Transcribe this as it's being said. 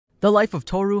The Life of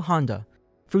Tohru Honda,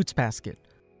 Fruits Basket.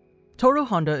 Tohru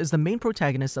Honda is the main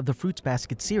protagonist of the Fruits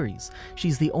Basket series.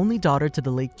 She's the only daughter to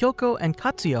the late Kyoko and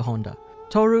Katsuya Honda.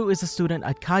 Tohru is a student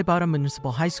at Kaibara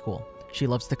Municipal High School. She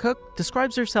loves to cook,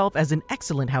 describes herself as an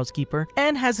excellent housekeeper,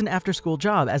 and has an after-school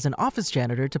job as an office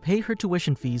janitor to pay her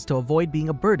tuition fees to avoid being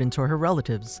a burden to her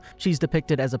relatives. She's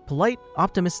depicted as a polite,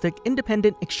 optimistic,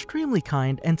 independent, extremely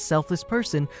kind, and selfless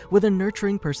person with a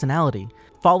nurturing personality.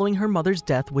 Following her mother's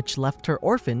death, which left her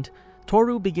orphaned,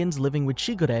 Tohru begins living with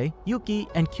Shigure, Yuki,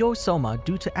 and Kyo Sohma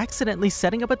due to accidentally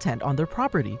setting up a tent on their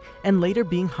property and later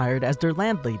being hired as their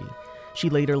landlady. She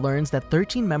later learns that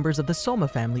 13 members of the Sohma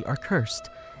family are cursed,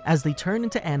 as they turn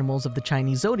into animals of the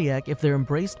Chinese Zodiac if they're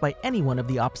embraced by anyone of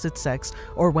the opposite sex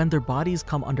or when their bodies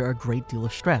come under a great deal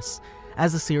of stress.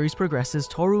 As the series progresses,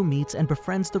 Tohru meets and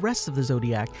befriends the rest of the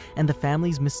Zodiac and the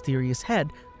family's mysterious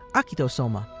head, Akito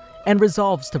Sohma, and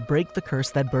resolves to break the curse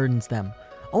that burdens them.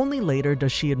 Only later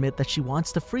does she admit that she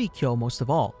wants to free Kyo most of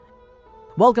all.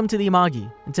 Welcome to the Amagi.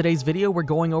 In today's video, we're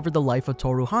going over the life of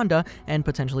Tohru Honda and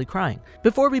potentially crying.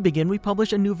 Before we begin, we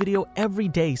publish a new video every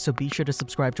day, so be sure to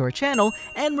subscribe to our channel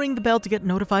and ring the bell to get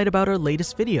notified about our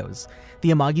latest videos. The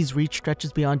Amagi's reach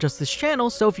stretches beyond just this channel,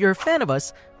 so if you're a fan of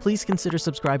us, please consider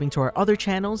subscribing to our other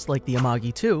channels like the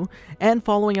Amagi 2 and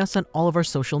following us on all of our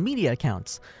social media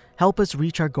accounts. Help us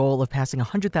reach our goal of passing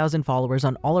 100,000 followers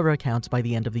on all of our accounts by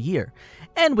the end of the year.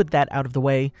 And with that out of the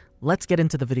way, let's get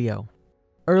into the video.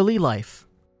 Early life.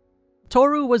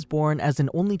 Tohru was born as an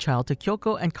only child to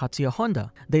Kyoko and Katsuya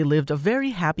Honda. They lived a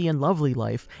very happy and lovely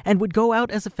life and would go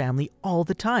out as a family all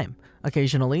the time.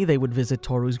 Occasionally, they would visit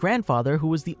Tohru's grandfather, who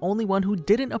was the only one who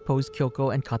didn't oppose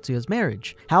Kyoko and Katsuya's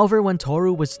marriage. However, when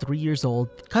Tohru was 3 years old,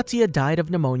 Katsuya died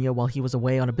of pneumonia while he was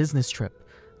away on a business trip.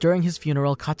 During his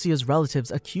funeral, Katsuya's relatives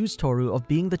accused Tohru of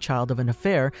being the child of an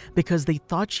affair because they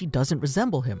thought she doesn't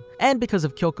resemble him. And because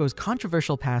of Kyoko's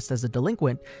controversial past as a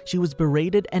delinquent, she was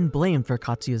berated and blamed for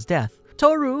Katsuya's death.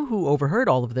 Tohru, who overheard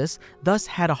all of this, thus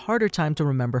had a harder time to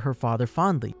remember her father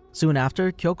fondly. Soon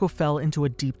after, Kyoko fell into a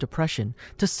deep depression,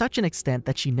 to such an extent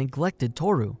that she neglected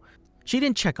Tohru. She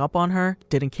didn't check up on her,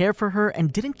 didn't care for her,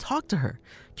 and didn't talk to her.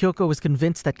 Kyoko was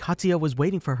convinced that Katsuya was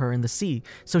waiting for her in the sea,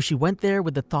 so she went there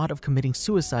with the thought of committing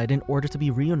suicide in order to be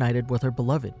reunited with her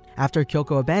beloved. After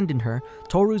Kyoko abandoned her,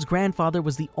 Tohru's grandfather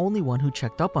was the only one who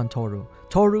checked up on Tohru.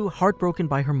 Tohru, heartbroken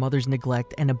by her mother's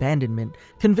neglect and abandonment,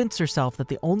 convinced herself that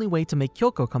the only way to make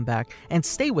Kyoko come back and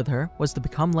stay with her was to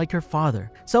become like her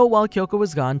father. So while Kyoko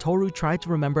was gone, Tohru tried to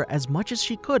remember as much as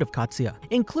she could of Katsuya,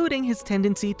 including his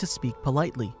tendency to speak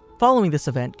politely. Following this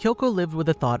event, Kyoko lived with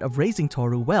the thought of raising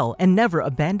Tohru well and never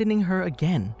abandoning her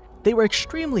again. They were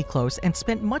extremely close and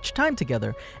spent much time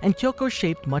together, and Kyoko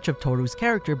shaped much of Tohru's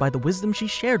character by the wisdom she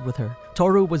shared with her.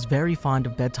 Tohru was very fond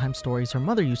of bedtime stories her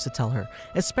mother used to tell her,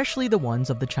 especially the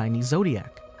ones of the Chinese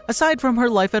Zodiac. Aside from her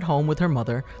life at home with her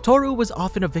mother, Tohru was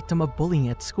often a victim of bullying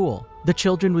at school. The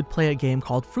children would play a game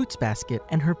called Fruits Basket,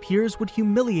 and her peers would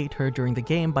humiliate her during the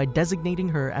game by designating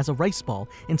her as a rice ball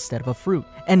instead of a fruit,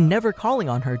 and never calling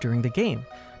on her during the game.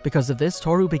 Because of this,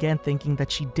 Tohru began thinking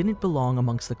that she didn't belong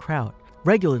amongst the crowd,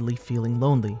 regularly feeling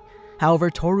lonely. However,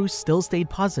 Tohru still stayed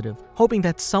positive, hoping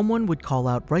that someone would call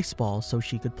out rice ball so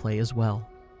she could play as well.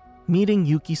 Meeting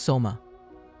Yuki Sohma.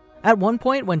 At one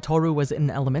point, when Tohru was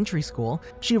in elementary school,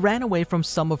 she ran away from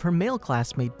some of her male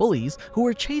classmate bullies who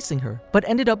were chasing her, but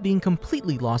ended up being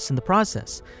completely lost in the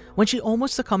process. When she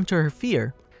almost succumbed to her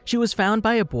fear, she was found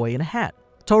by a boy in a hat.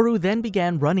 Tohru then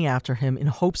began running after him in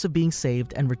hopes of being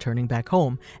saved and returning back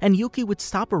home, and Yuki would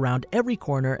stop around every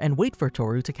corner and wait for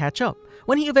Tohru to catch up.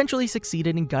 When he eventually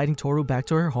succeeded in guiding Tohru back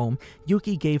to her home,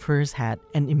 Yuki gave her his hat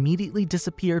and immediately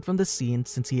disappeared from the scene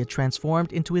since he had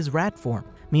transformed into his rat form.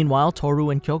 Meanwhile,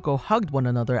 Tohru and Kyoko hugged one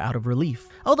another out of relief.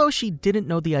 Although she didn't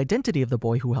know the identity of the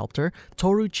boy who helped her,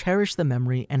 Tohru cherished the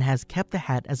memory and has kept the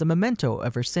hat as a memento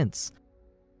ever since.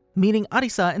 Meeting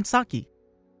Arisa and Saki.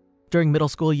 During middle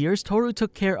school years, Tohru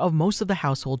took care of most of the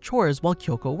household chores while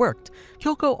Kyoko worked.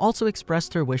 Kyoko also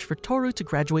expressed her wish for Tohru to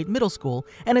graduate middle school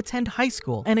and attend high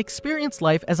school and experience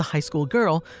life as a high school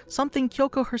girl, something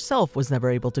Kyoko herself was never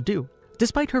able to do.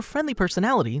 Despite her friendly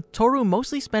personality, Tohru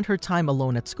mostly spent her time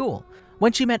alone at school.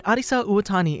 When she met Arisa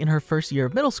Uotani in her first year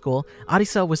of middle school,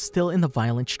 Arisa was still in the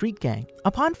violent street gang.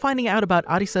 Upon finding out about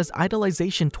Arisa's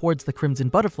idolization towards the Crimson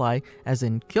Butterfly, as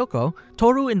in Kyoko,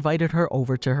 Tohru invited her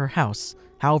over to her house.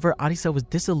 However, Arisa was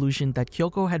disillusioned that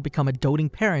Kyoko had become a doting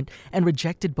parent and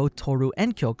rejected both Tohru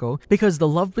and Kyoko because the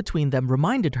love between them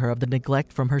reminded her of the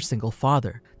neglect from her single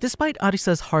father. Despite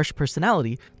Arisa's harsh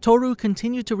personality, Tohru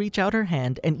continued to reach out her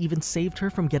hand and even saved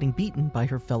her from getting beaten by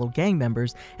her fellow gang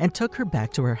members and took her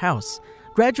back to her house.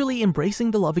 Gradually embracing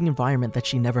the loving environment that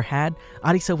she never had,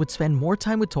 Arisa would spend more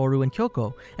time with Tohru and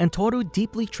Kyoko, and Tohru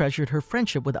deeply treasured her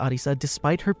friendship with Arisa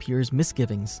despite her peers'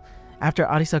 misgivings. After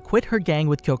Arisa quit her gang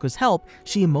with Kyoko's help,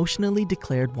 she emotionally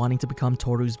declared wanting to become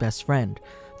Tohru's best friend.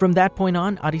 From that point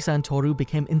on, Arisa and Tohru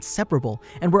became inseparable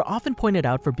and were often pointed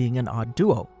out for being an odd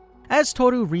duo. As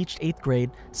Tohru reached 8th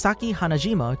grade, Saki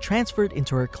Hanajima transferred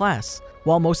into her class.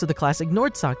 While most of the class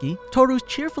ignored Saki, Tohru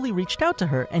cheerfully reached out to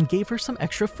her and gave her some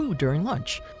extra food during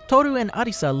lunch. Tohru and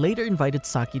Arisa later invited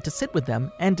Saki to sit with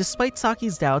them, and despite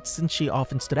Saki's doubts since she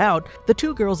often stood out, the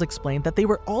two girls explained that they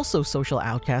were also social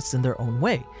outcasts in their own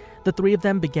way. The three of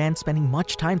them began spending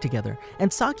much time together,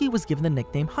 and Saki was given the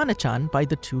nickname Hana-chan by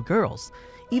the two girls.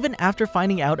 Even after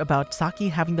finding out about Saki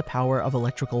having the power of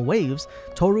electrical waves,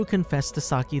 Tohru confessed to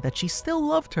Saki that she still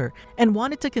loved her and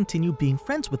wanted to continue being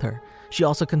friends with her. She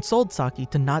also consoled Saki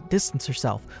to not distance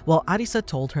herself, while Arisa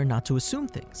told her not to assume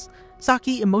things.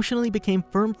 Saki emotionally became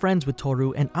firm friends with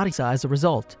Tohru and Arisa as a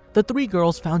result. The three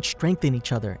girls found strength in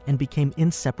each other and became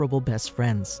inseparable best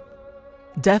friends.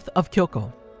 Death of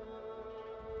Kyoko.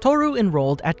 Tohru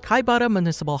enrolled at Kaibara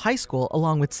Municipal High School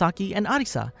along with Saki and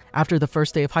Arisa. After the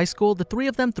first day of high school, the three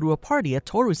of them threw a party at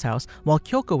Tohru's house while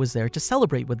Kyoko was there to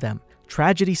celebrate with them.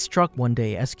 Tragedy struck one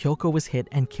day as Kyoko was hit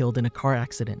and killed in a car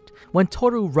accident. When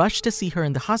Tohru rushed to see her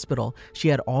in the hospital, she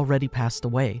had already passed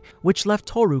away, which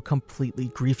left Tohru completely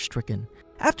grief-stricken.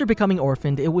 After becoming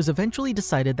orphaned, it was eventually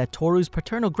decided that Tohru's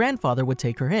paternal grandfather would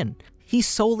take her in. He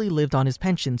solely lived on his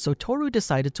pension, so Tohru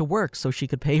decided to work so she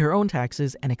could pay her own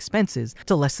taxes and expenses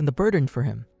to lessen the burden for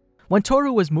him. When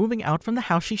Tohru was moving out from the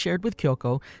house she shared with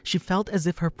Kyoko, she felt as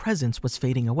if her presence was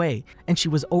fading away, and she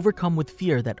was overcome with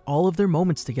fear that all of their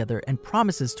moments together and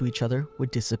promises to each other would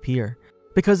disappear.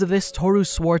 Because of this, Tohru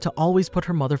swore to always put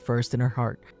her mother first in her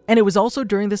heart. And it was also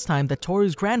during this time that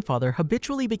Tohru's grandfather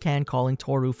habitually began calling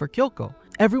Tohru for Kyoko.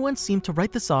 Everyone seemed to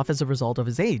write this off as a result of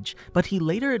his age, but he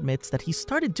later admits that he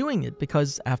started doing it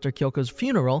because after Kyoko's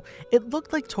funeral, it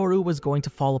looked like Tohru was going to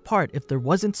fall apart if there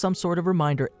wasn't some sort of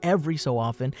reminder every so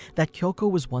often that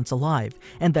Kyoko was once alive,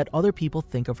 and that other people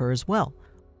think of her as well.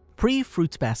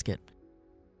 Pre-Fruits Basket.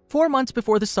 4 months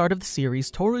before the start of the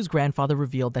series, Tohru's grandfather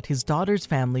revealed that his daughter's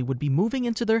family would be moving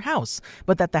into their house,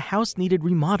 but that the house needed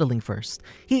remodeling first.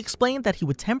 He explained that he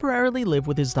would temporarily live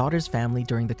with his daughter's family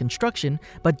during the construction,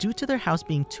 but due to their house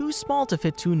being too small to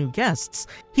fit 2 new guests,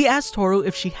 he asked Tohru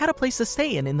if she had a place to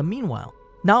stay in the meanwhile.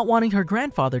 Not wanting her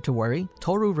grandfather to worry,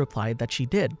 Tohru replied that she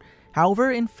did.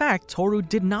 However, in fact, Tohru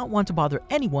did not want to bother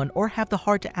anyone or have the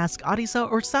heart to ask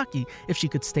Arisa or Saki if she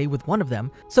could stay with one of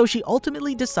them, so she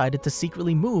ultimately decided to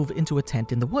secretly move into a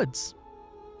tent in the woods.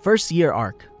 First year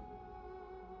arc.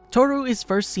 Tohru is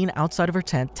first seen outside of her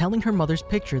tent telling her mother's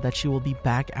picture that she will be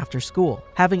back after school.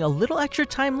 Having a little extra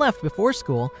time left before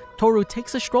school, Tohru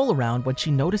takes a stroll around when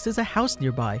she notices a house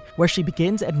nearby where she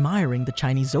begins admiring the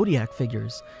Chinese Zodiac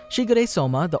figures. Shigure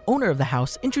Sohma, the owner of the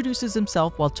house, introduces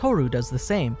himself while Tohru does the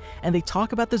same, and they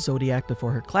talk about the Zodiac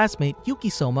before her classmate Yuki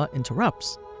Sohma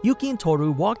interrupts. Yuki and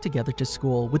Tohru walk together to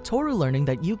school, with Tohru learning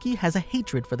that Yuki has a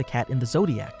hatred for the cat in the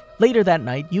Zodiac. Later that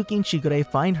night, Yuki and Shigure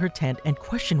find her tent and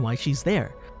question why she's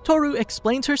there. Tohru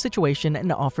explains her situation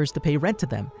and offers to pay rent to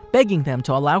them, begging them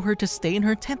to allow her to stay in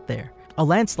her tent there. A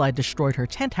landslide destroyed her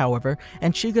tent, however,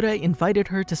 and Shigure invited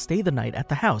her to stay the night at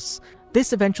the house.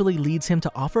 This eventually leads him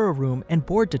to offer a room and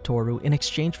board to Tohru in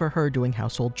exchange for her doing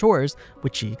household chores,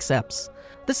 which she accepts.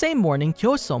 The same morning,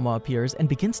 Kyo Sohma appears and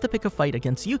begins to pick a fight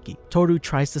against Yuki. Tohru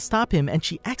tries to stop him and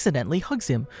she accidentally hugs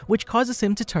him, which causes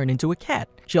him to turn into a cat.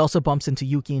 She also bumps into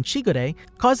Yuki and Shigure,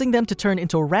 causing them to turn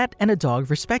into a rat and a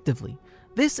dog respectively.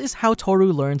 This is how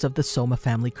Tohru learns of the Sohma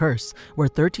family curse, where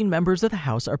 13 members of the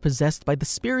house are possessed by the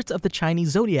spirits of the Chinese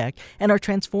Zodiac and are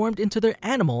transformed into their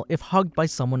animal if hugged by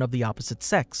someone of the opposite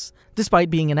sex. Despite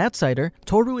being an outsider,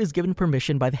 Tohru is given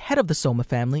permission by the head of the Sohma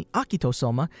family, Akito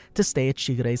Sohma, to stay at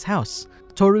Shigure's house.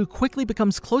 Tohru quickly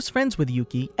becomes close friends with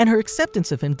Yuki, and her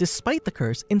acceptance of him despite the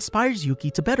curse inspires Yuki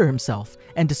to better himself.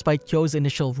 And despite Kyo's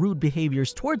initial rude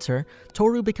behaviors towards her,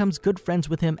 Tohru becomes good friends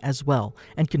with him as well,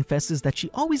 and confesses that she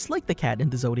always liked the cat in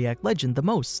the Zodiac legend the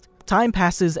most. Time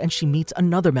passes and she meets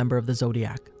another member of the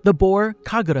Zodiac, the boar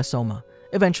Kagura Sohma.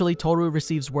 Eventually, Tohru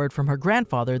receives word from her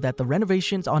grandfather that the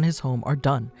renovations on his home are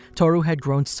done. Tohru had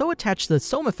grown so attached to the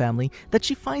Sohma family that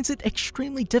she finds it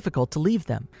extremely difficult to leave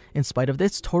them. In spite of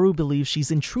this, Tohru believes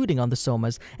she's intruding on the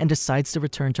Sohmas and decides to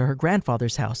return to her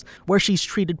grandfather's house, where she's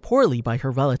treated poorly by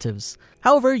her relatives.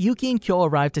 However, Yuki and Kyo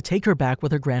arrive to take her back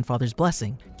with her grandfather's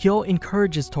blessing. Kyo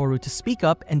encourages Tohru to speak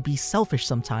up and be selfish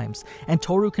sometimes, and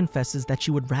Tohru confesses that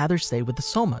she would rather stay with the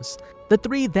Sohmas. The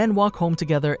three then walk home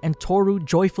together and Tohru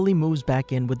joyfully moves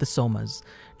back in with the Sohmas.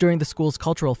 During the school's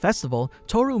cultural festival,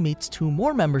 Tohru meets two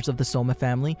more members of the Sohma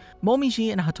family,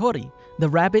 Momiji and Hattori, the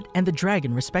rabbit and the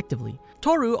dragon respectively.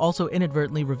 Tohru also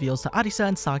inadvertently reveals to Arisa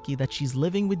and Saki that she's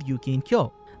living with Yuki and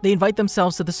Kyo. They invite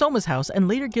themselves to the Sohma's house and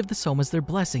later give the Sohmas their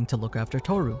blessing to look after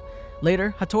Tohru.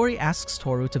 Later, Hattori asks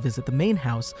Tohru to visit the main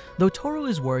house, though Tohru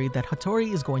is worried that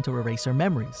Hattori is going to erase her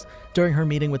memories. During her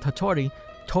meeting with Hattori,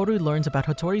 Tohru learns about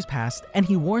Hattori's past and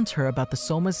he warns her about the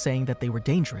Sohmas saying that they were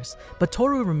dangerous, but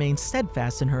Tohru remains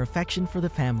steadfast in her affection for the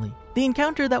family. The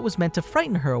encounter that was meant to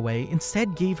frighten her away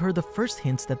instead gave her the first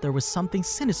hints that there was something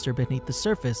sinister beneath the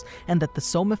surface and that the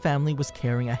Sohma family was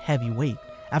carrying a heavy weight.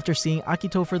 After seeing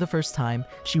Akito for the first time,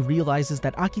 she realizes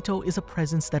that Akito is a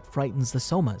presence that frightens the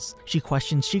Sohmas. She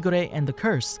questions Shigure and the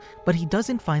curse, but he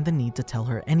doesn't find the need to tell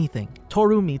her anything.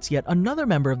 Tohru meets yet another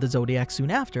member of the Zodiac soon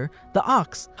after, the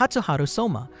ox, Hatsuharu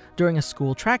Sohma, during a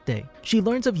school track day. She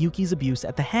learns of Yuki's abuse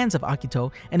at the hands of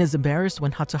Akito and is embarrassed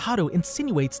when Hatsuharu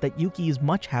insinuates that Yuki is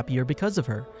much happier because of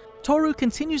her. Tohru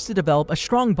continues to develop a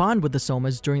strong bond with the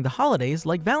Sohmas during the holidays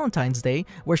like Valentine's Day,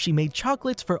 where she made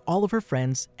chocolates for all of her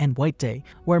friends, and White Day,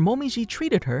 where Momiji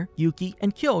treated her, Yuki,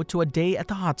 and Kyo to a day at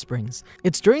the hot springs.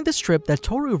 It's during this trip that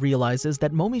Tohru realizes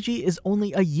that Momiji is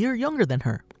only a year younger than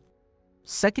her.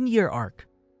 Second year arc.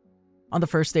 On the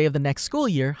first day of the next school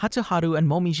year, Hatsuharu and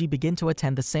Momiji begin to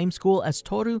attend the same school as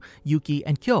Tohru, Yuki,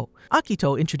 and Kyo.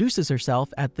 Akito introduces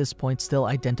herself, at this point still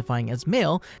identifying as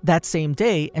male, that same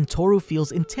day, and Tohru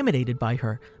feels intimidated by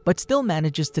her, but still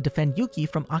manages to defend Yuki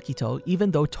from Akito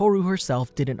even though Tohru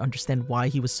herself didn't understand why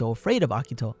he was so afraid of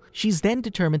Akito. She's then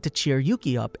determined to cheer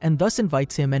Yuki up and thus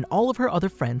invites him and all of her other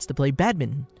friends to play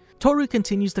badminton. Tohru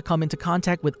continues to come into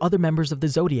contact with other members of the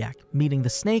Zodiac, meeting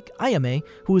the snake, Ayame,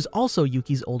 who is also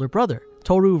Yuki's older brother.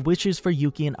 Tohru wishes for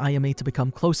Yuki and Ayame to become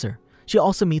closer. She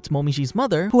also meets Momiji's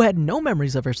mother, who had no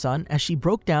memories of her son as she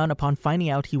broke down upon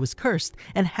finding out he was cursed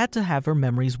and had to have her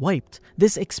memories wiped.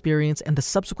 This experience and the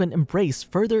subsequent embrace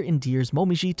further endears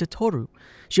Momiji to Tohru.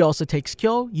 She also takes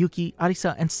Kyo, Yuki,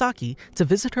 Arisa, and Saki to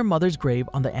visit her mother's grave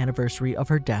on the anniversary of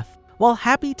her death. While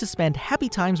happy to spend happy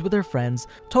times with her friends,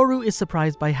 Tohru is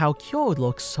surprised by how Kyo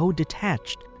looks so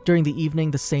detached. During the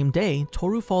evening the same day,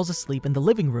 Tohru falls asleep in the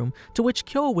living room, to which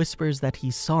Kyo whispers that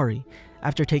he's sorry.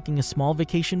 After taking a small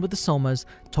vacation with the Sohmas,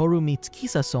 Tohru meets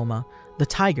Kisa Sohma, the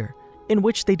tiger, in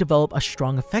which they develop a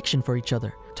strong affection for each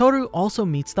other. Tohru also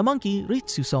meets the monkey,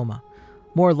 Ritsu Sohma.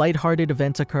 More lighthearted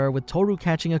events occur with Tohru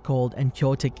catching a cold and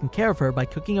Kyo taking care of her by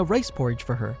cooking a rice porridge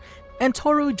for her, and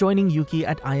Tohru joining Yuki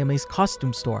at Ayame's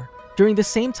costume store. During the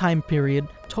same time period,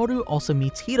 Tohru also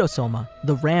meets Hiro Sohma,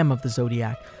 the ram of the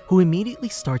Zodiac, who immediately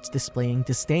starts displaying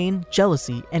disdain,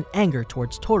 jealousy, and anger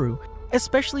towards Tohru,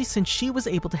 especially since she was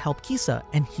able to help Kisa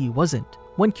and he wasn't.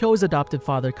 When Kyo's adopted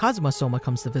father Kazuma Sohma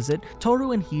comes to visit,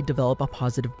 Tohru and he develop a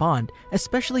positive bond,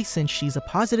 especially since she's a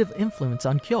positive influence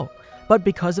on Kyo. But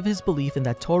because of his belief in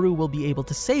that Tohru will be able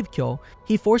to save Kyo,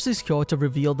 he forces Kyo to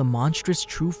reveal the monstrous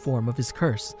true form of his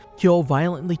curse. Kyo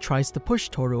violently tries to push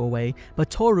Tohru away, but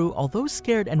Tohru, although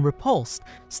scared and repulsed,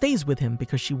 stays with him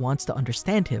because she wants to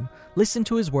understand him, listen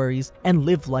to his worries, and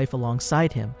live life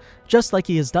alongside him, just like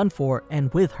he has done for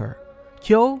and with her.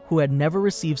 Kyo, who had never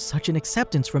received such an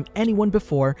acceptance from anyone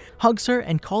before, hugs her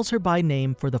and calls her by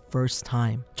name for the first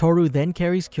time. Tohru then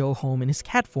carries Kyo home in his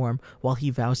cat form while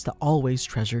he vows to always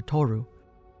treasure Tohru.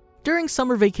 During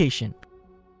summer vacation,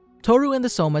 Tohru and the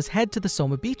Sohmas head to the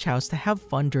Sohma beach house to have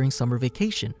fun during summer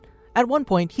vacation. At one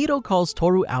point, Hiro calls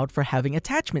Tohru out for having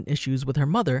attachment issues with her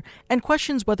mother and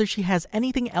questions whether she has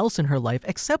anything else in her life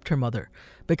except her mother.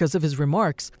 Because of his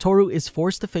remarks, Tohru is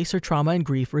forced to face her trauma and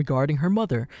grief regarding her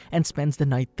mother and spends the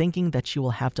night thinking that she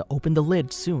will have to open the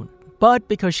lid soon. But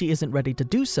because she isn't ready to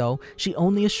do so, she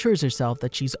only assures herself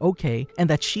that she's okay and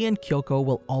that she and Kyoko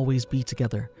will always be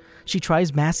together. She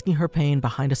tries masking her pain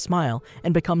behind a smile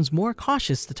and becomes more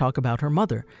cautious to talk about her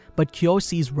mother, but Kyo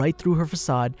sees right through her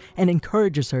facade and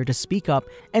encourages her to speak up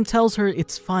and tells her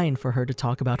it's fine for her to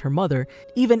talk about her mother,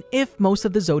 even if most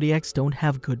of the Zodiacs don't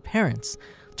have good parents.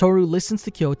 Tohru listens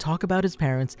to Kyo talk about his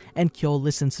parents, and Kyo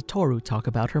listens to Tohru talk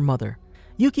about her mother.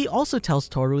 Yuki also tells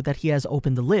Tohru that he has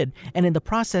opened the lid, and in the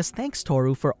process thanks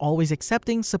Tohru for always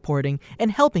accepting, supporting,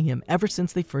 and helping him ever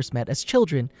since they first met as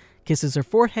children, kisses her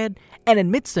forehead, and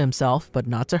admits to himself, but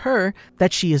not to her,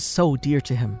 that she is so dear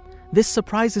to him. This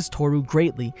surprises Tohru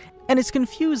greatly, and is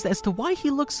confused as to why he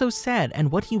looks so sad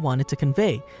and what he wanted to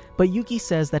convey, but Yuki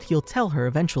says that he'll tell her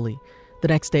eventually. The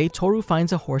next day, Tohru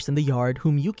finds a horse in the yard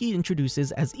whom Yuki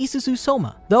introduces as Isuzu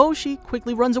Sohma, though she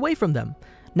quickly runs away from them.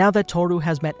 Now that Tohru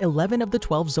has met 11 of the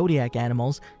 12 Zodiac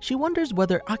animals, she wonders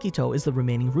whether Akito is the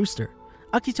remaining rooster.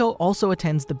 Akito also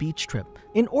attends the beach trip.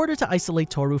 In order to isolate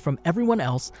Tohru from everyone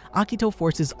else, Akito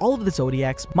forces all of the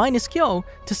Zodiacs, minus Kyo,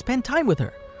 to spend time with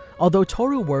her. Although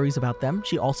Tohru worries about them,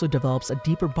 she also develops a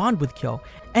deeper bond with Kyo,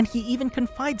 and he even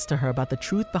confides to her about the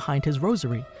truth behind his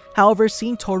rosary. However,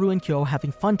 seeing Tohru and Kyo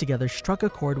having fun together struck a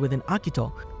chord within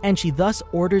Akito, and she thus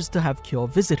orders to have Kyo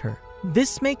visit her.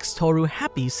 This makes Tohru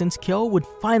happy since Kyo would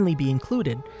finally be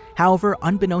included. However,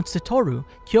 unbeknownst to Tohru,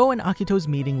 Kyo and Akito's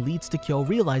meeting leads to Kyo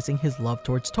realizing his love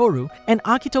towards Tohru, and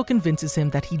Akito convinces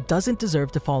him that he doesn't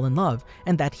deserve to fall in love,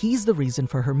 and that he's the reason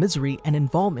for her misery and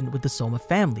involvement with the Sohma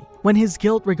family. When his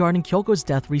guilt regarding Kyoko's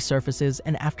death resurfaces,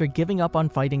 and after giving up on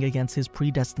fighting against his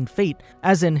predestined fate,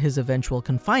 as in his eventual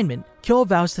confinement, Kyo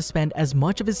vows to spend as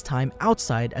much of his time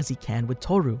outside as he can with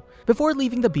Tohru. Before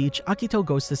leaving the beach, Akito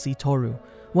goes to see Tohru.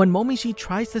 When Momiji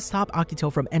tries to stop Akito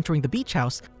from entering the beach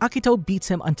house, Akito beats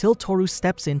him until Tohru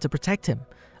steps in to protect him.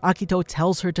 Akito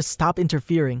tells her to stop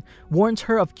interfering, warns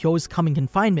her of Kyo's coming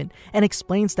confinement, and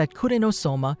explains that Kureno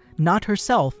Sohma, not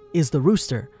herself, is the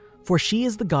rooster, for she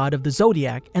is the god of the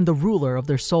Zodiac and the ruler of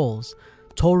their souls.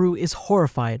 Tohru is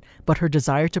horrified, but her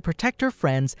desire to protect her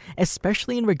friends,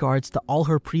 especially in regards to all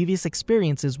her previous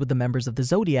experiences with the members of the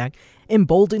Zodiac,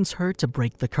 emboldens her to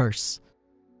break the curse.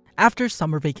 After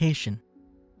summer vacation.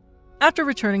 After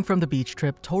returning from the beach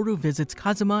trip, Tohru visits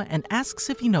Kazuma and asks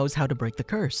if he knows how to break the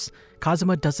curse.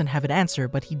 Kazuma doesn't have an answer,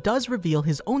 but he does reveal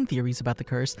his own theories about the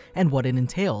curse and what it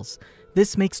entails.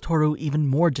 This makes Tohru even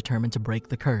more determined to break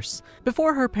the curse.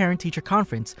 Before her parent-teacher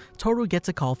conference, Tohru gets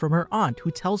a call from her aunt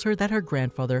who tells her that her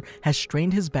grandfather has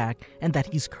strained his back and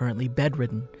that he's currently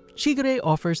bedridden. Shigure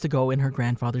offers to go in her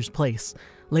grandfather's place.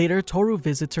 Later, Tohru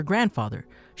visits her grandfather.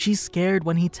 She's scared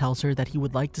when he tells her that he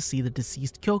would like to see the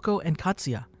deceased Kyoko and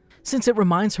Katsuya, since it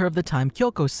reminds her of the time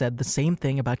Kyoko said the same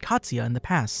thing about Katsuya in the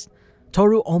past.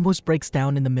 Tohru almost breaks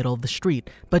down in the middle of the street,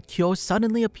 but Kyo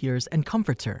suddenly appears and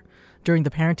comforts her. During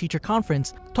the parent-teacher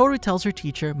conference, Tohru tells her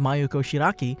teacher, Mayuko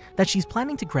Shiraki, that she's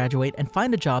planning to graduate and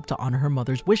find a job to honor her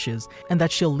mother's wishes, and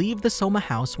that she'll leave the Sohma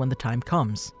house when the time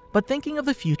comes. But thinking of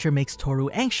the future makes Tohru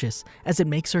anxious, as it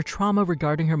makes her trauma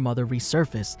regarding her mother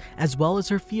resurface, as well as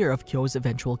her fear of Kyo's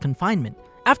eventual confinement.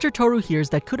 After Tohru hears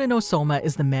that Kureno Sohma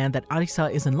is the man that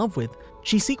Arisa is in love with,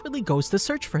 she secretly goes to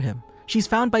search for him. She's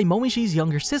found by Momiji's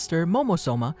younger sister, Momo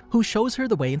Sohma, who shows her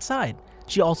the way inside.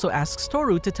 She also asks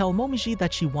Tohru to tell Momiji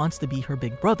that she wants to be her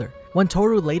big brother. When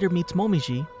Tohru later meets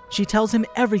Momiji, she tells him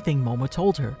everything Momo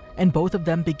told her, and both of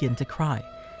them begin to cry.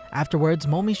 Afterwards,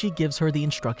 Momiji gives her the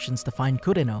instructions to find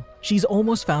Kureno. She's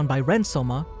almost found by Ren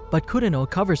Sohma, but Kureno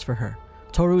covers for her.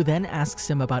 Tohru then asks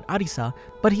him about Arisa,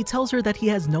 but he tells her that he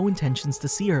has no intentions to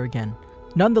see her again.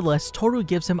 Nonetheless, Tohru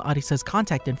gives him Arisa's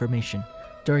contact information.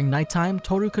 During nighttime,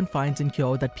 Tohru confides in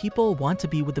Kyo that people want to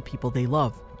be with the people they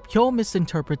love. Kyo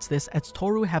misinterprets this as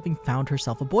Tohru having found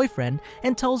herself a boyfriend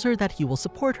and tells her that he will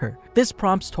support her. This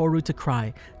prompts Tohru to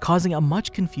cry, causing a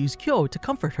much confused Kyo to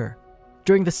comfort her.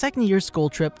 During the second-year school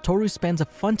trip, Tohru spends a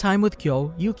fun time with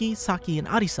Kyo, Yuki, Saki, and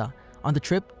Arisa. On the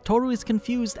trip, Tohru is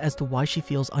confused as to why she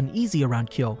feels uneasy around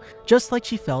Kyo, just like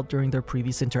she felt during their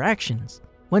previous interactions.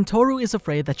 When Tohru is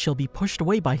afraid that she'll be pushed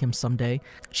away by him someday,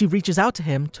 she reaches out to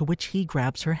him, to which he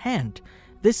grabs her hand.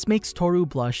 This makes Tohru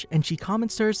blush, and she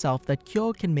comments to herself that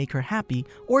Kyo can make her happy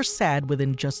or sad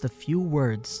within just a few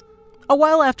words. A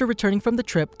while after returning from the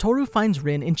trip, Tohru finds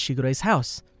Rin in Shigure's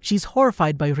house. She's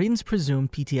horrified by Rin's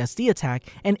presumed PTSD attack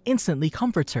and instantly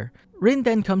comforts her. Rin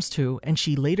then comes to, and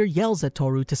she later yells at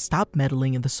Tohru to stop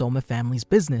meddling in the Sohma family's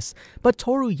business, but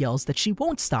Tohru yells that she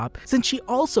won't stop since she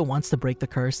also wants to break the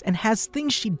curse and has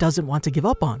things she doesn't want to give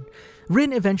up on.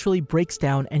 Rin eventually breaks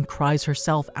down and cries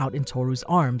herself out in Tohru's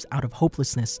arms out of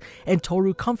hopelessness, and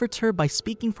Tohru comforts her by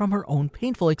speaking from her own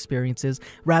painful experiences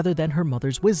rather than her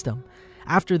mother's wisdom.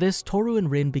 After this, Tohru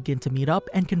and Rin begin to meet up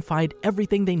and confide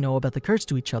everything they know about the curse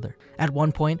to each other. At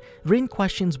one point, Rin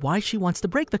questions why she wants to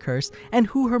break the curse and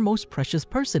who her most precious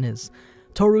person is.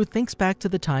 Tohru thinks back to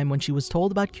the time when she was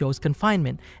told about Kyo's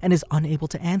confinement and is unable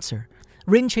to answer.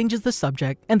 Rin changes the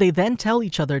subject, and they then tell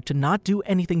each other to not do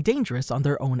anything dangerous on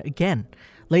their own again.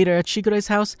 Later at Shigure's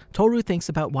house, Tohru thinks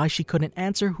about why she couldn't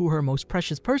answer who her most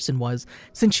precious person was,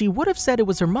 since she would have said it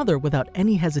was her mother without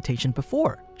any hesitation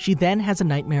before. She then has a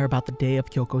nightmare about the day of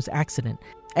Kyoko's accident,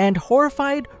 and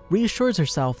horrified, reassures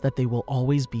herself that they will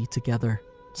always be together.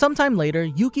 Sometime later,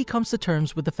 Yuki comes to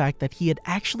terms with the fact that he had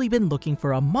actually been looking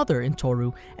for a mother in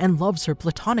Tohru and loves her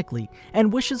platonically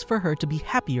and wishes for her to be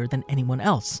happier than anyone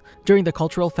else. During the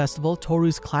cultural festival,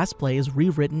 Tohru's class play is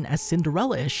rewritten as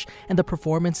Cinderella-ish and the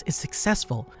performance is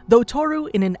successful, though Tohru,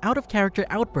 in an out-of-character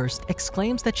outburst,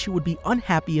 exclaims that she would be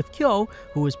unhappy if Kyo,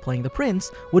 who is playing the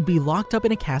prince, would be locked up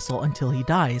in a castle until he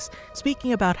dies,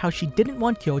 speaking about how she didn't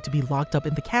want Kyo to be locked up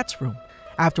in the cat's room.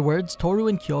 Afterwards, Tohru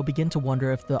and Kyo begin to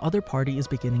wonder if the other party is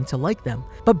beginning to like them,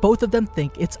 but both of them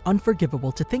think it's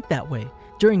unforgivable to think that way.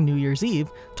 During New Year's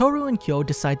Eve, Tohru and Kyo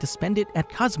decide to spend it at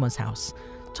Kazuma's house.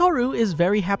 Tohru is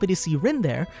very happy to see Rin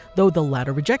there, though the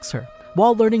latter rejects her.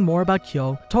 While learning more about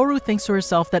Kyo, Tohru thinks to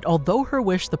herself that although her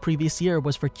wish the previous year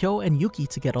was for Kyo and Yuki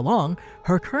to get along,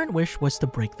 her current wish was to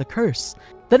break the curse.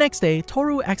 The next day,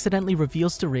 Tohru accidentally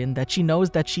reveals to Rin that she knows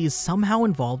that she is somehow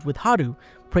involved with Haru,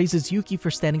 praises Yuki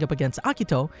for standing up against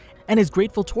Akito, and is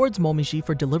grateful towards Momiji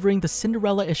for delivering the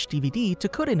Cinderella-ish DVD to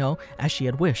Kureno as she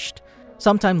had wished.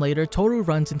 Sometime later, Tohru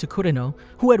runs into Kureno,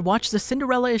 who had watched the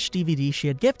Cinderella-ish DVD she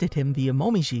had gifted him via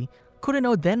Momiji.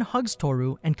 Kureno then hugs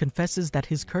Tohru and confesses that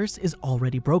his curse is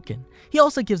already broken. He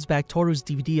also gives back Tohru's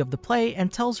DVD of the play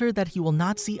and tells her that he will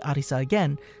not see Arisa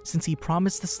again since he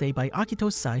promised to stay by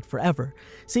Akito's side forever,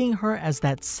 seeing her as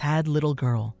that sad little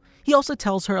girl. He also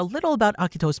tells her a little about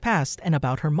Akito's past and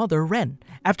about her mother, Ren.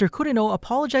 After Kureno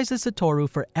apologizes to Tohru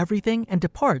for everything and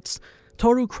departs,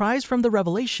 Tohru cries from the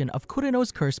revelation of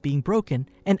Kureno's curse being broken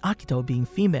and Akito being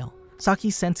female.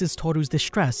 Saki senses Tohru's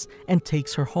distress and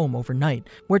takes her home overnight,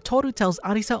 where Tohru tells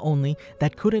Arisa only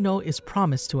that Kureno is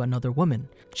promised to another woman.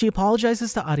 She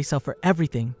apologizes to Arisa for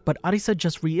everything, but Arisa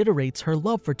just reiterates her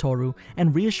love for Tohru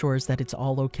and reassures that it's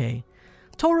all okay.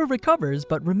 Tohru recovers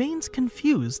but remains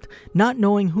confused, not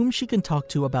knowing whom she can talk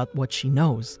to about what she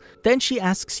knows. Then she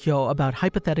asks Kyo about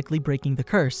hypothetically breaking the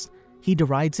curse. He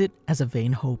derides it as a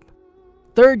vain hope.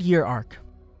 Third year arc.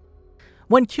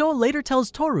 When Kyo later tells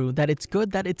Tohru that it's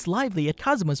good that it's lively at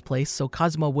Kazuma's place so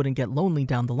Kazuma wouldn't get lonely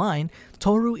down the line,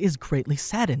 Tohru is greatly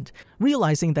saddened,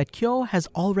 realizing that Kyo has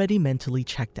already mentally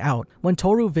checked out. When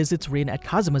Tohru visits Rin at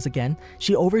Kazuma's again,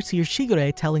 she oversees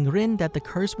Shigure telling Rin that the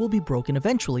curse will be broken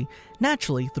eventually,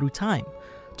 naturally through time.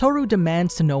 Tohru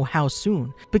demands to know how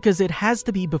soon, because it has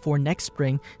to be before next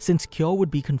spring since Kyo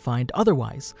would be confined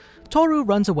otherwise. Tohru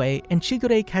runs away and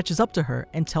Shigure catches up to her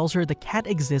and tells her the cat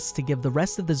exists to give the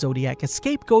rest of the Zodiac a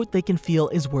scapegoat they can feel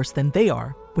is worse than they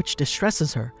are, which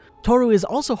distresses her. Tohru is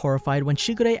also horrified when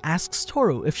Shigure asks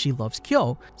Tohru if she loves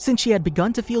Kyo, since she had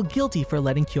begun to feel guilty for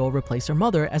letting Kyo replace her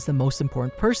mother as the most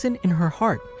important person in her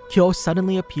heart. Kyo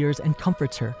suddenly appears and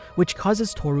comforts her, which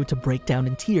causes Tohru to break down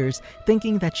in tears,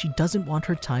 thinking that she doesn't want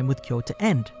her time with Kyo to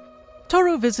end.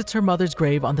 Tohru visits her mother's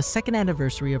grave on the second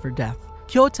anniversary of her death.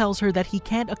 Kyo tells her that he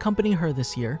can't accompany her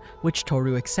this year, which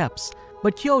Tohru accepts.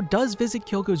 But Kyo does visit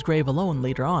Kyoko's grave alone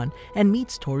later on and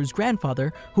meets Tohru's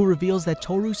grandfather, who reveals that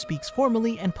Tohru speaks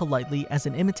formally and politely as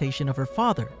an imitation of her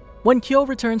father. When Kyo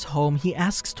returns home, he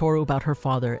asks Tohru about her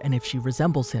father and if she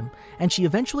resembles him, and she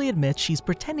eventually admits she's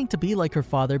pretending to be like her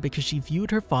father because she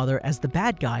viewed her father as the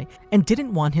bad guy and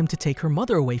didn't want him to take her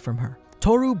mother away from her.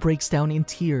 Tohru breaks down in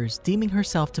tears, deeming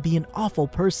herself to be an awful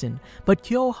person, but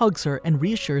Kyo hugs her and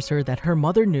reassures her that her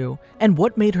mother knew, and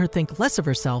what made her think less of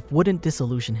herself wouldn't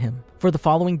disillusion him. For the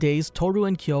following days, Tohru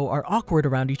and Kyo are awkward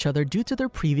around each other due to their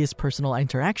previous personal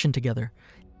interaction together.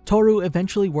 Tohru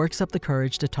eventually works up the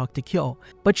courage to talk to Kyo,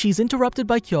 but she's interrupted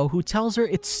by Kyo, who tells her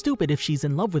it's stupid if she's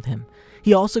in love with him.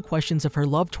 He also questions if her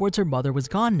love towards her mother was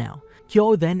gone now.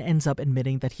 Kyo then ends up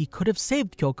admitting that he could have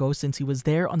saved Kyoko since he was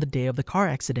there on the day of the car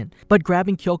accident, but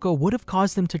grabbing Kyoko would have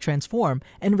caused him to transform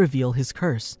and reveal his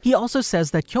curse. He also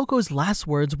says that Kyoko's last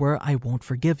words were, "I won't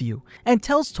forgive you," and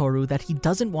tells Tohru that he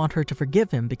doesn't want her to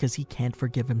forgive him because he can't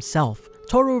forgive himself.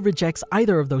 Tohru rejects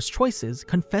either of those choices,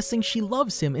 confessing she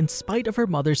loves him in spite of her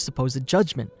mother's supposed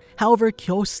judgment. However,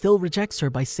 Kyo still rejects her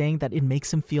by saying that it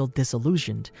makes him feel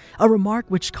disillusioned, a remark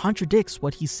which contradicts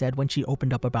what he said when she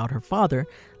opened up about her father,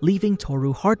 leaving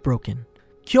Tohru heartbroken.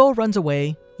 Kyo runs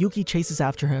away, Yuki chases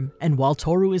after him, and while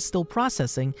Tohru is still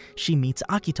processing, she meets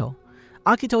Akito.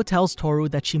 Akito tells Tohru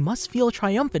that she must feel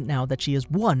triumphant now that she has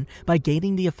won by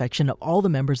gaining the affection of all the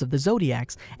members of the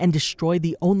Zodiacs and destroyed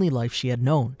the only life she had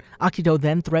known. Akito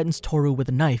then threatens Tohru with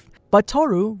a knife, but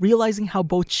Tohru, realizing how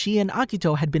both she and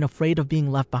Akito had been afraid of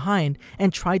being left behind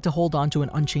and tried to hold on to an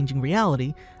unchanging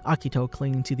reality, Akito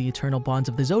clinging to the eternal bonds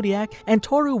of the Zodiac, and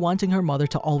Tohru wanting her mother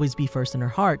to always be first in her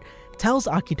heart, tells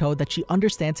Akito that she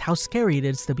understands how scary it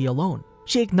is to be alone.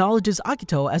 She acknowledges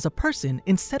Akito as a person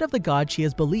instead of the god she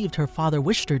has believed her father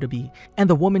wished her to be, and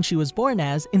the woman she was born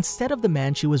as instead of the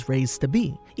man she was raised to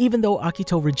be. Even though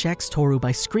Akito rejects Tohru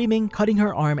by screaming, cutting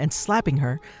her arm, and slapping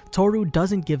her, Tohru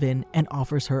doesn't give in and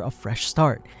offers her a fresh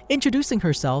start, introducing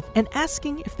herself and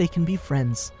asking if they can be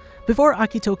friends. Before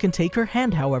Akito can take her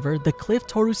hand, however, the cliff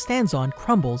Tohru stands on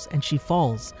crumbles and she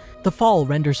falls. The fall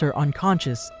renders her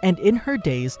unconscious, and in her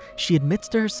daze, she admits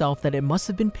to herself that it must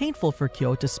have been painful for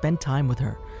Kyo to spend time with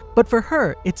her. But for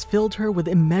her, it's filled her with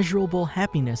immeasurable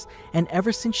happiness, and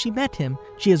ever since she met him,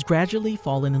 she has gradually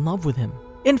fallen in love with him.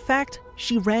 In fact,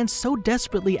 she ran so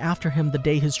desperately after him the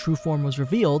day his true form was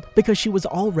revealed because she was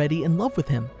already in love with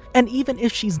him. And even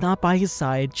if she's not by his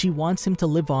side, she wants him to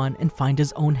live on and find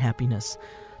his own happiness.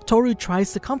 Tohru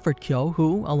tries to comfort Kyo,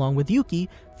 who, along with Yuki,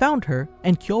 found her,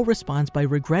 and Kyo responds by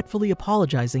regretfully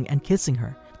apologizing and kissing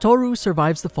her. Tohru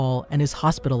survives the fall and is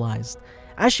hospitalized.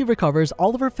 As she recovers,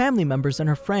 all of her family members and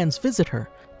her friends visit her.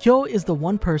 Kyo is the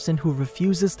one person who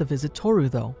refuses to visit Tohru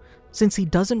though, since he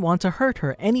doesn't want to hurt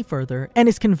her any further and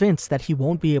is convinced that he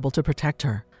won't be able to protect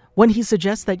her. When he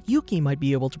suggests that Yuki might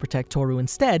be able to protect Tohru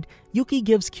instead, Yuki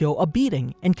gives Kyo a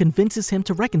beating and convinces him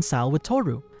to reconcile with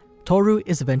Tohru. Tohru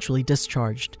is eventually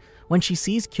discharged. When she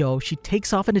sees Kyo, she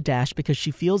takes off in a dash because she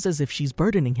feels as if she's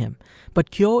burdening him, but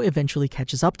Kyo eventually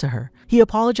catches up to her. He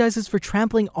apologizes for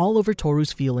trampling all over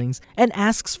Tohru's feelings and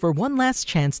asks for one last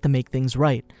chance to make things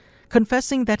right.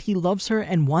 Confessing that he loves her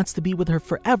and wants to be with her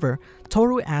forever,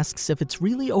 Tohru asks if it's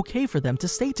really okay for them to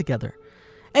stay together.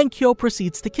 And Kyo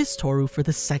proceeds to kiss Tohru for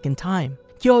the second time.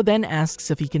 Kyo then asks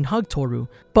if he can hug Tohru,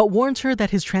 but warns her that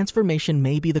his transformation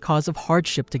may be the cause of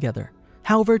hardship together.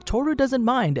 However, Tohru doesn't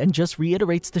mind and just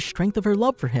reiterates the strength of her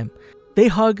love for him. They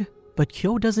hug, but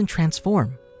Kyo doesn't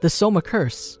transform. The Sohma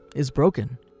curse is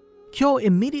broken. Kyo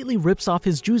immediately rips off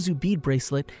his Juzu bead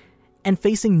bracelet, and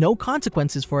facing no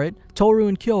consequences for it, Tohru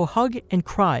and Kyo hug and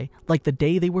cry like the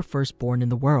day they were first born in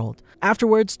the world.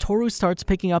 Afterwards, Tohru starts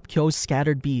picking up Kyo's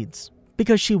scattered beads,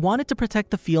 because she wanted to protect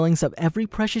the feelings of every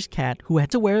precious cat who had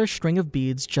to wear a string of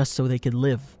beads just so they could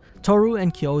live. Tohru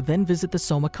and Kyo then visit the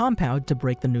Sohma compound to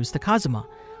break the news to Kazuma.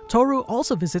 Tohru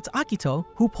also visits Akito,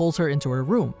 who pulls her into her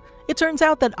room. It turns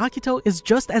out that Akito is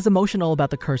just as emotional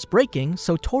about the curse breaking,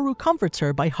 so Tohru comforts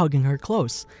her by hugging her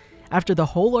close. After the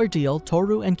whole ordeal,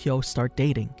 Tohru and Kyo start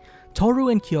dating.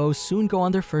 Tohru and Kyo soon go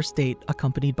on their first date,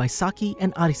 accompanied by Saki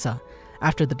and Arisa.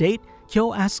 After the date,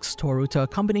 Kyo asks Tohru to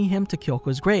accompany him to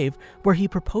Kyoko's grave, where he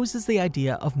proposes the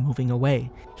idea of moving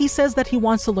away. He says that he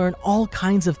wants to learn all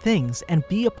kinds of things and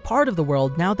be a part of the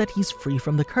world now that he's free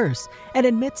from the curse, and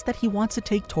admits that he wants to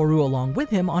take Tohru along with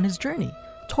him on his journey.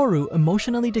 Tohru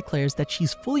emotionally declares that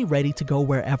she's fully ready to go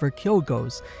wherever Kyo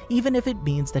goes, even if it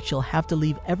means that she'll have to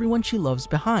leave everyone she loves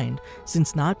behind,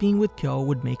 since not being with Kyo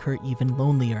would make her even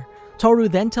lonelier.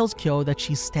 Tohru then tells Kyo that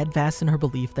she's steadfast in her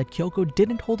belief that Kyoko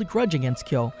didn't hold a grudge against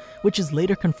Kyo, which is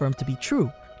later confirmed to be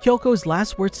true. Kyoko's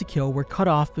last words to Kyo were cut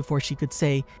off before she could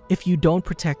say, "If you don't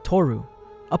protect Tohru."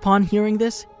 Upon hearing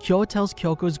this, Kyo tells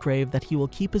Kyoko's grave that he will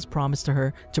keep his promise to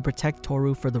her to protect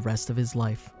Tohru for the rest of his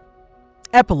life.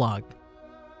 Epilogue.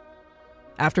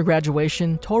 After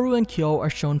graduation, Tohru and Kyo are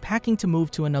shown packing to move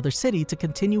to another city to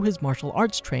continue his martial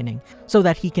arts training, so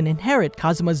that he can inherit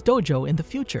Kazuma's dojo in the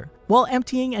future. While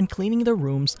emptying and cleaning their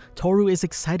rooms, Tohru is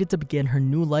excited to begin her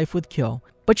new life with Kyo,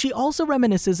 but she also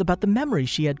reminisces about the memories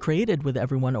she had created with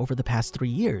everyone over the past 3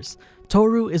 years.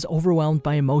 Tohru is overwhelmed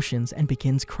by emotions and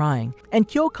begins crying, and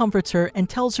Kyo comforts her and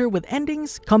tells her with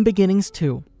endings come beginnings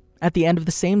too. At the end of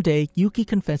the same day, Yuki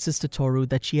confesses to Tohru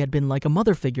that she had been like a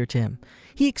mother figure to him.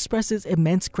 He expresses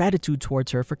immense gratitude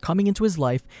towards her for coming into his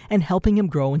life and helping him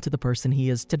grow into the person he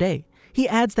is today. He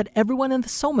adds that everyone in the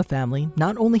Sohma family,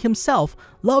 not only himself,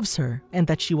 loves her, and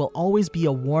that she will always be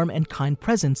a warm and kind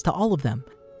presence to all of them.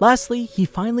 Lastly, he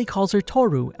finally calls her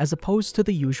Tohru as opposed to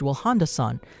the usual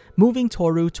Honda-san, moving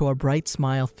Tohru to a bright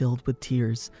smile filled with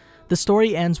tears. The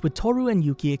story ends with Tohru and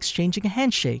Yuki exchanging a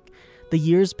handshake. The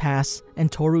years pass,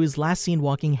 and Tohru is last seen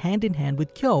walking hand in hand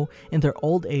with Kyo in their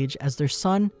old age as their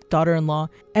son, daughter-in-law,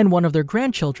 and one of their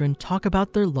grandchildren talk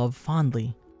about their love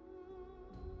fondly.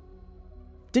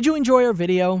 Did you enjoy our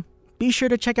video? Be sure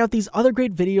to check out these other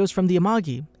great videos from the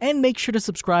Amagi, and make sure to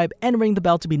subscribe and ring the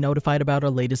bell to be notified about our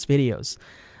latest videos.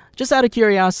 Just out of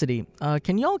curiosity,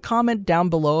 can y'all comment down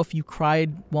below if you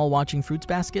cried while watching Fruits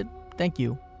Basket? Thank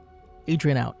you.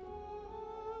 Adrian out.